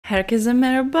Herkese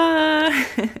merhaba.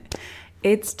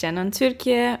 It's Jen on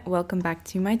Türkiye. Welcome back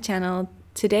to my channel.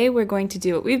 Today we're going to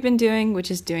do what we've been doing,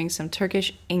 which is doing some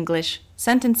Turkish English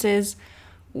sentences.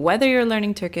 Whether you're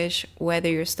learning Turkish, whether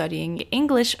you're studying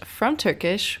English from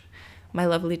Turkish, my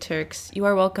lovely Turks, you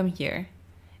are welcome here.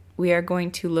 We are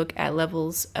going to look at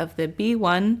levels of the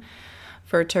B1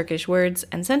 for Turkish words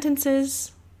and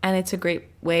sentences, and it's a great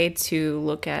way to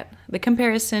look at the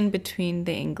comparison between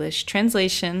the English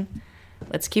translation.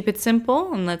 Let's keep it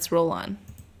simple and let's roll on.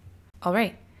 All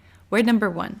right, word number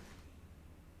 1.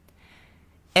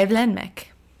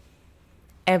 Evlenmek.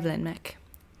 Evlenmek.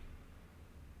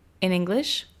 In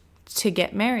English, to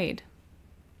get married.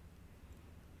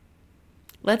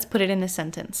 Let's put it in a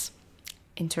sentence.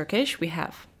 In Turkish, we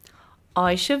have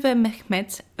Ayşe ve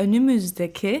Mehmet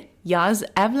önümüzdeki yaz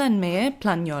evlenmeyi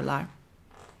planlıyorlar.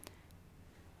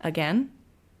 Again.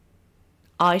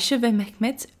 Ayşe ve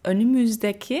Mehmet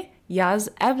önümüzdeki yaz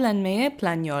evlenmeyi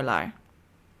planlıyorlar.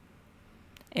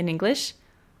 In English,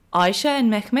 Ayşe and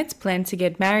Mehmet plan to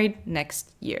get married next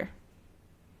year.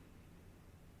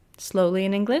 Slowly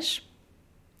in English,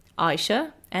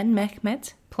 Ayşe and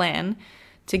Mehmet plan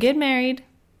to get married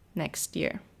next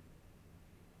year.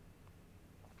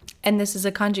 And this is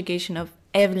a conjugation of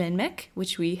evlenmek,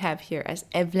 which we have here as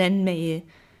evlenmeyi.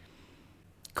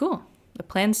 Cool. The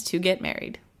plans to get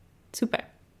married. Super.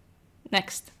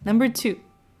 Next, number 2.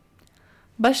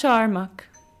 Başarmak.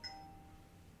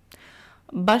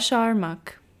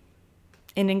 Başarmak.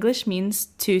 In English means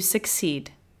to succeed.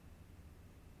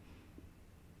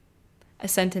 A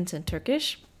sentence in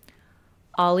Turkish.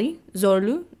 Ali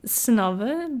zorlu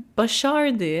sınavı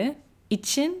başardığı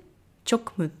için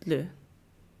çok mutlu.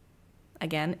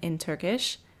 Again in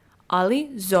Turkish.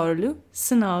 Ali zorlu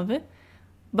sınavı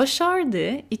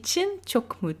başardığı için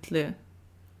çok mutlu.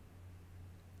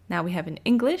 Now we have in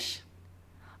English.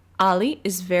 Ali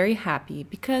is very happy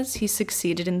because he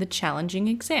succeeded in the challenging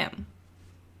exam.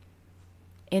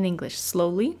 In English,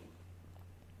 slowly.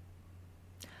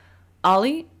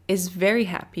 Ali is very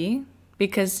happy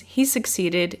because he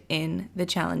succeeded in the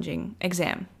challenging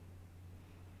exam.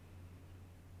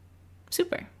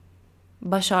 Super.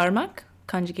 Başarmak,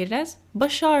 conjugated as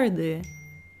başardığı.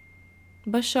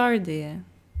 Başardığı.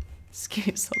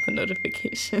 Excuse all the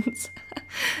notifications.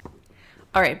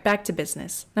 All right, back to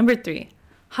business. Number 3.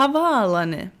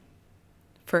 Havaalanı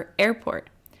for airport.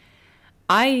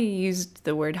 I used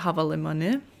the word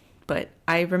havalimanı, but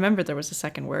I remember there was a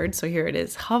second word, so here it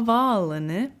is.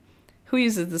 Havaalanı. Who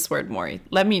uses this word more?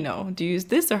 Let me know. Do you use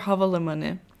this or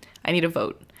havalimanı? I need a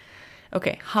vote.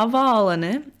 Okay,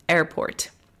 havaalanı,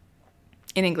 airport.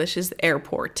 In English is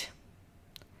airport.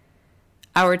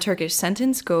 Our Turkish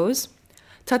sentence goes,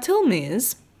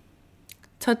 Tatilimiz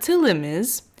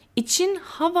için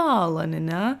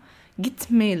havaalanına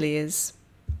gitmeliyiz.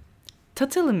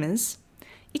 Tatilimiz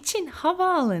için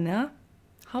havaalanına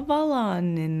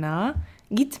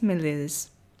gitmeliyiz.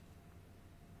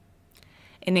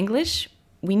 In English,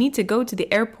 we need to go to the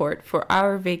airport for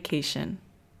our vacation.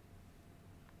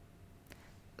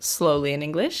 Slowly in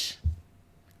English,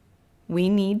 we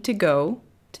need to go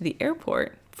to the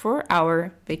airport for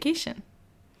our vacation.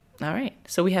 All right,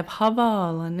 so we have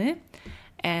havaalanı,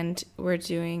 and we're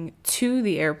doing to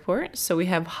the airport, so we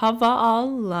have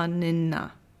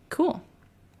havaalanına. Cool.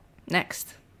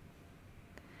 Next.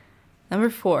 Number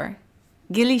 4.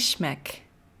 Gelişmek.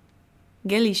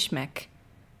 Gelişmek.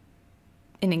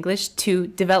 In English, to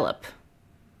develop.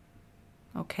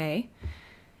 Okay.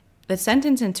 The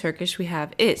sentence in Turkish we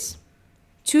have is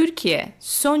Türkiye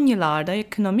son yıllarda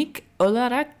ekonomik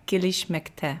olarak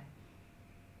gelişmekte.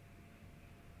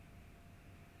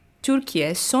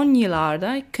 Türkiye son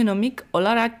yıllarda ekonomik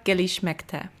olarak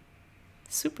gelişmekte.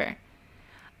 Super.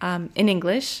 In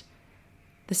English,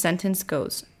 the sentence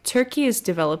goes, Turkey is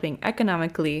developing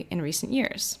economically in recent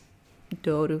years.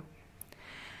 Doğru.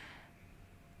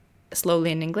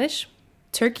 Slowly in English,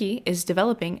 Turkey is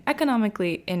developing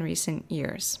economically in recent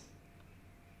years.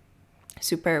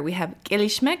 Super. We have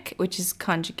gelişmek, which is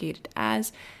conjugated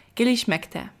as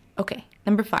gelişmekte. Okay,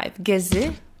 number 5.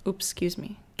 Gezi. Oops, excuse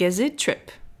me. Gezi,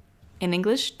 trip. In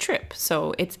English, trip.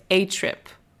 So it's a trip.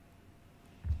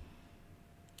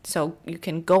 So you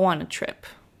can go on a trip.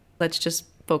 Let's just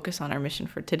focus on our mission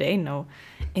for today. No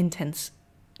intense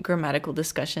grammatical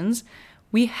discussions.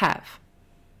 We have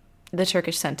the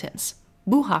Turkish sentence.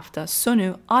 Bu hafta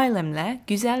sonu ailemle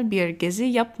güzel bir gezi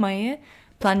yapmayı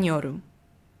planlıyorum.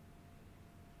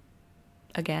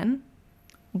 Again.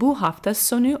 Bu hafta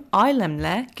sonu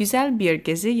ailemle güzel bir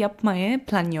gezi yapmayı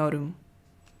planlıyorum.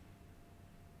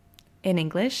 In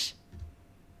English,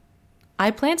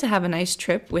 I plan to have a nice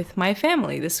trip with my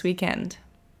family this weekend.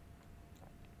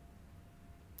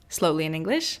 Slowly in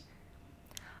English.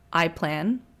 I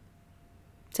plan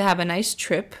to have a nice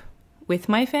trip with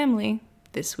my family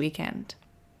this weekend.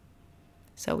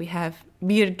 So we have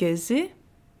bir gezi,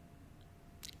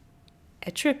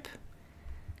 a trip.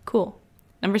 Cool.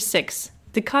 Number 6,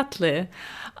 dikkatli.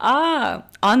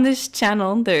 On this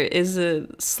channel, there is a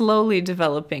slowly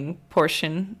developing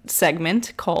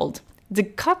segment called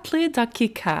dikkatli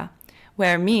dakika,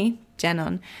 where me,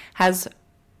 Canon, has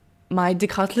my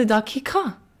dikkatli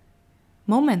dakika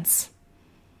moments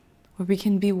where we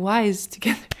can be wise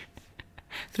together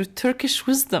through Turkish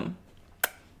wisdom.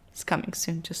 It's coming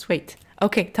soon, just wait.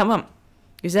 Okay, tamam.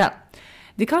 Güzel.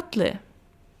 Dikkatli.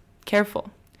 Careful.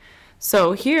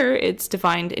 So here it's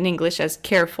defined in English as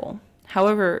careful.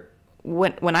 However,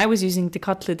 when I was using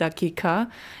dikkatli dakika,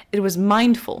 it was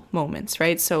mindful moments,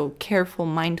 right? So careful,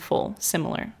 mindful,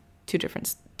 similar.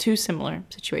 Two similar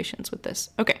situations with this.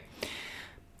 Okay.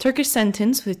 Turkish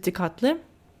sentence with dikkatli.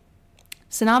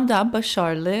 Sınavda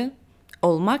başarılı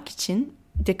olmak için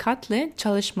dikkatli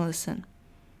çalışmalısın.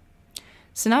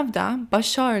 Sınavda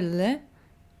başarılı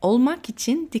olmak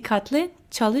için dikkatli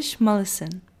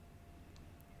çalışmalısın.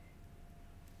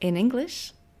 In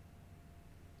English,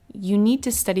 you need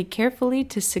to study carefully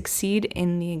to succeed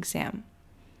in the exam.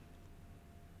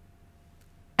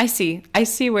 I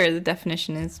see where the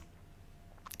definition is.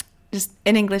 Just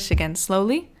in English again,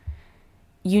 slowly.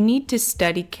 You need to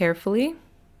study carefully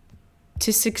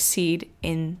to succeed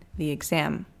in the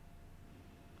exam.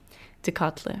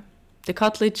 Dikkatli.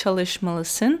 Dikkatli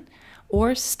çalışmalısın,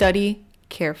 or study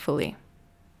carefully.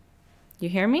 You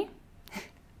hear me?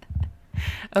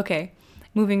 Okay,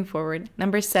 moving forward.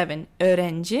 Number 7,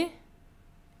 öğrenci.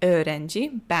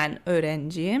 Öğrenci. Ben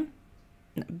öğrenciyim.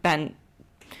 Ben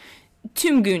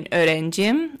tüm gün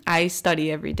öğrenciyim. I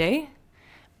study every day.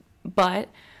 But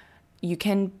you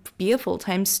can be a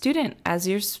full-time student as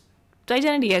your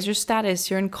identity, as your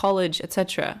status. You're in college,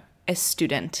 etc. A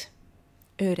student.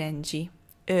 Öğrenci.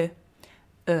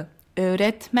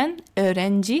 Öğretmen,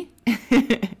 öğrenci.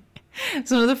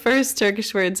 It's one of the first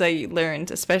Turkish words I learned,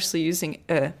 especially using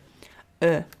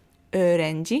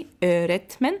öğrenci,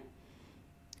 öğretmen,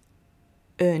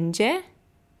 önce.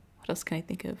 What else can I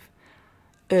think of?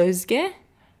 Özge.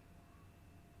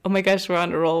 Oh my gosh, we're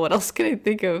on a roll. What else can I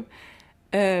think of?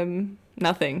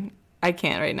 Nothing. I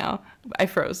can't right now. I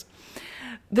froze.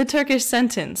 The Turkish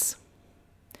sentence.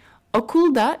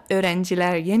 Okulda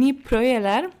öğrenciler yeni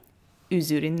projeler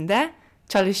üzerinde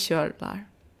çalışıyorlar.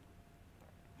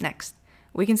 Next.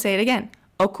 We can say it again.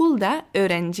 Okulda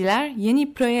öğrenciler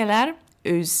yeni projeler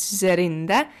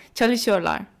üzerinde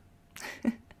çalışıyorlar.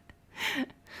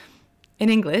 In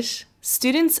English,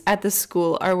 students at the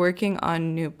school are working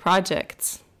on new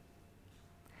projects.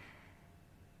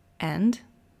 And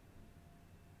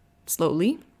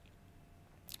slowly,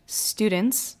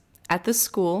 students at the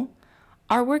school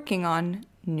are working on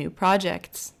new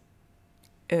projects.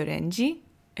 Öğrenci,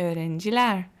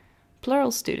 öğrenciler,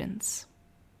 plural students.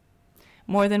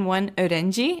 More than one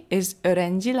öğrenci is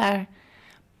öğrenciler.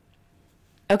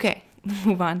 Okay,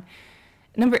 move on.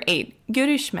 Number 8,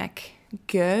 görüşmek.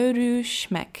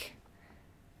 Görüşmek,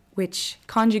 which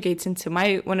conjugates into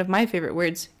one of my favorite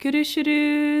words,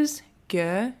 görüşürüz.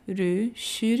 Görüşürüz.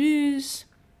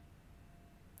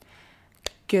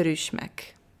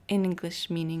 Görüşmek, in English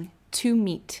meaning to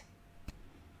meet.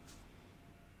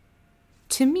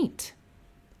 To meet.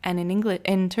 And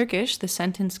in Turkish, the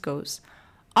sentence goes,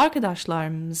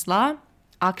 arkadaşlarımızla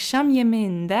akşam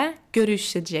yemeğinde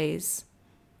görüşeceğiz.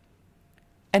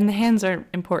 And the hands are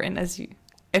important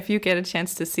if you get a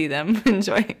chance to see them,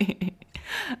 enjoy.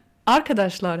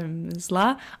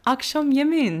 Arkadaşlarımızla akşam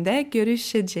yemeğinde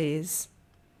görüşeceğiz.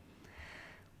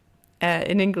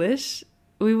 In English,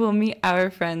 we will meet our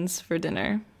friends for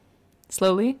dinner.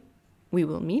 Slowly, we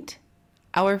will meet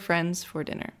our friends for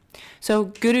dinner.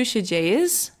 So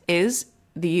görüşeceğiz is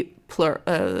the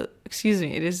plural.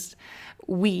 It is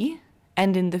we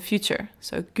and in the future.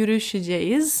 So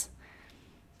görüşeceğiz.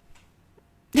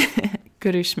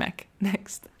 Görüşmek.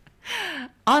 Next.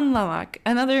 Anlamak.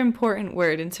 Another important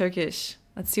word in Turkish.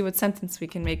 Let's see what sentence we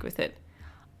can make with it.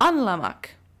 Anlamak.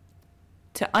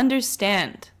 To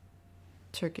understand.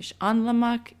 Turkish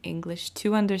anlamak. English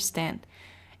to understand.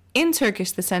 In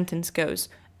Turkish the sentence goes,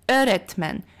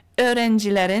 öğretmen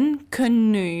öğrencilerin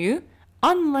konuyu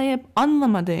anlayıp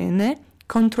anlamadığını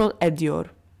kontrol ediyor.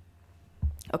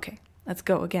 Okay, let's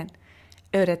go again.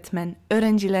 Öğretmen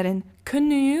öğrencilerin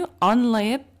konuyu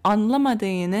anlayıp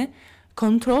anlamadığını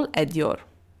kontrol ediyor.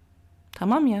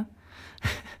 Tamam ya?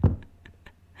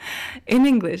 In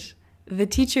English, the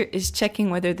teacher is checking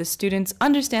whether the students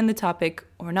understand the topic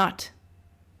or not.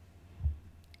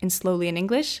 And slowly in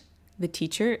English, The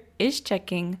teacher is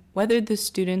checking whether the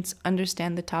students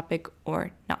understand the topic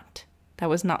or not. That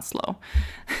was not slow.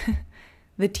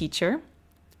 The teacher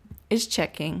is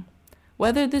checking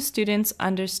whether the students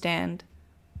understand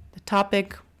the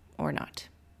topic or not.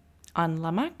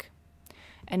 Anlamak.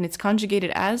 And it's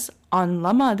conjugated as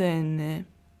anlamadığını.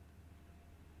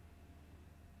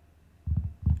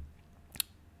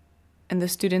 And the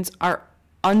students are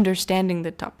understanding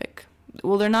the topic.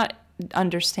 Well, they're not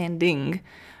understanding,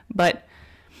 but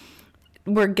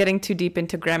we're getting too deep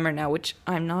into grammar now, which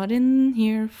I'm not in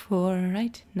here for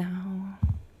right now.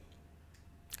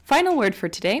 Final word for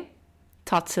today,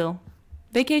 tatil.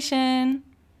 Vacation.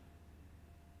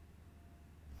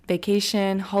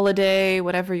 Vacation, holiday,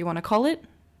 whatever you want to call it.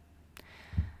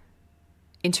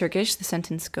 In Turkish, the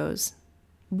sentence goes,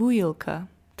 Bu yılki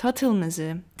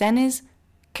tatilimizi deniz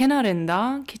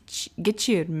kenarında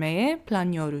geçirmeyi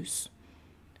planlıyoruz.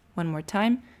 One more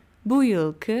time. Bu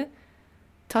yılki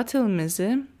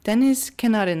tatilimizi deniz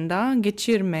kenarında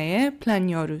geçirmeyi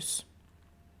planlıyoruz.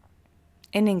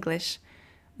 In English,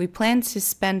 we plan to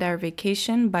spend our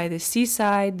vacation by the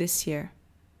seaside this year.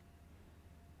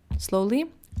 Slowly,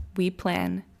 we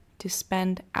plan to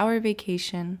spend our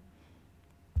vacation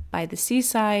by the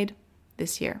seaside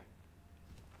this year.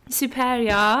 Süper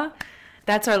ya!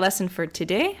 That's our lesson for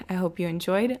today. I hope you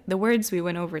enjoyed. The words we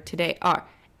went over today are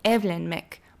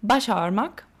evlenmek,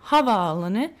 başarmak,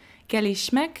 havaalanına,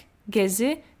 gelişmek,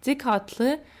 gezi,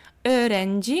 dikkatli,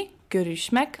 öğrenci,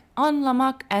 görüşmek,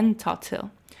 anlamak, and tatil.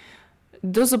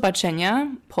 Do zobaczenia,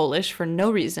 Polish for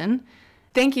no reason.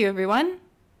 Thank you everyone.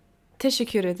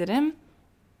 Teşekkür ederim.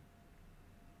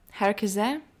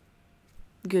 Herkese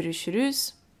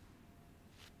görüşürüz.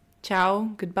 Ciao,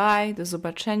 goodbye, do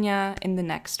zobaczenia in the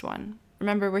next one.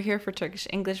 Remember, we're here for Turkish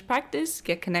English practice.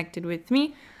 Get connected with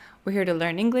me. We're here to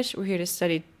learn English. We're here to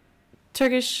study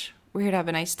Turkish. We're here to have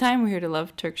a nice time. We're here to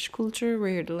love Turkish culture.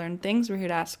 We're here to learn things. We're here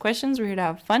to ask questions. We're here to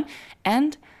have fun.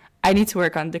 And I need to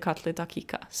work on dikkatli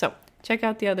dakika. So check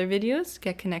out the other videos.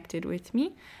 Get connected with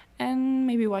me. And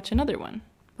maybe watch another one.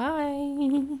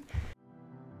 Bye.